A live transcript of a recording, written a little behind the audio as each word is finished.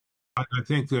I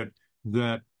think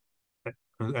that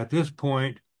at this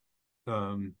point,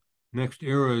 um,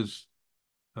 NextEra's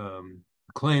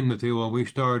claim that they will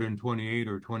restart in 28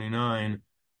 or 29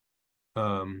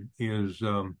 is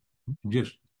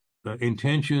just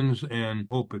intentions and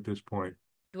hope at this point.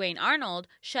 Duane Arnold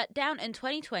shut down in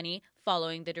 2020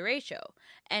 following the derecho,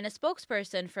 and a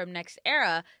spokesperson from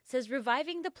NextEra says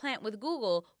reviving the plant with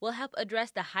Google will help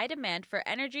address the high demand for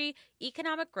energy,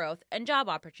 economic growth, and job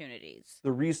opportunities.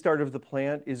 The restart of the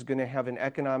plant is going to have an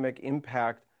economic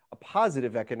impact, a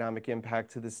positive economic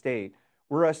impact to the state.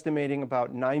 We're estimating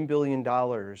about $9 billion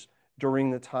during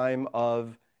the time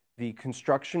of the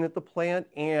construction at the plant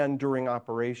and during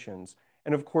operations.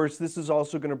 And of course, this is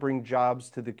also going to bring jobs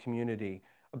to the community,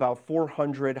 about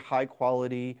 400 high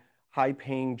quality, high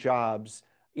paying jobs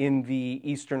in the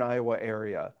eastern Iowa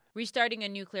area. Restarting a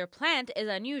nuclear plant is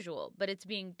unusual, but it's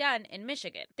being done in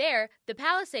Michigan. There, the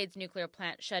Palisades nuclear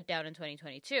plant shut down in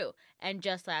 2022, and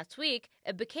just last week,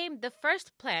 it became the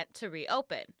first plant to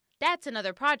reopen. That's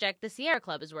another project the Sierra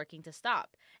Club is working to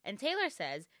stop. And Taylor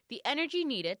says the energy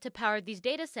needed to power these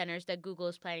data centers that Google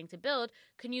is planning to build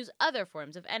can use other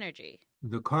forms of energy.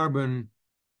 The carbon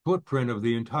footprint of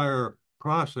the entire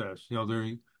process,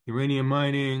 the uranium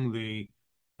mining, the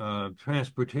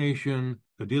transportation,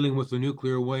 the dealing with the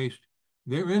nuclear waste,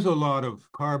 there is a lot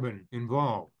of carbon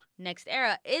involved.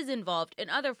 NextEra is involved in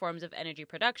other forms of energy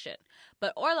production,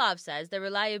 but Orlov says the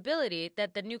reliability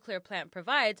that the nuclear plant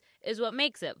provides is what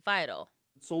makes it vital.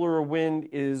 Solar or wind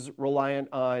is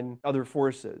reliant on other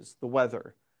forces, the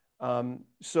weather.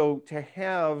 So to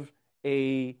have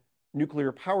a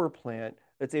nuclear power plant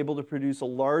that's able to produce a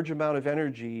large amount of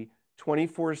energy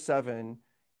 24/7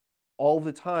 all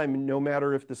the time, no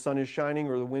matter if the sun is shining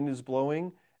or the wind is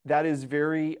blowing, that is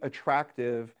very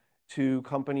attractive to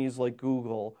companies like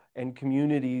Google and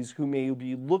communities who may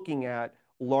be looking at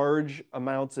large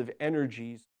amounts of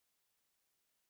energy.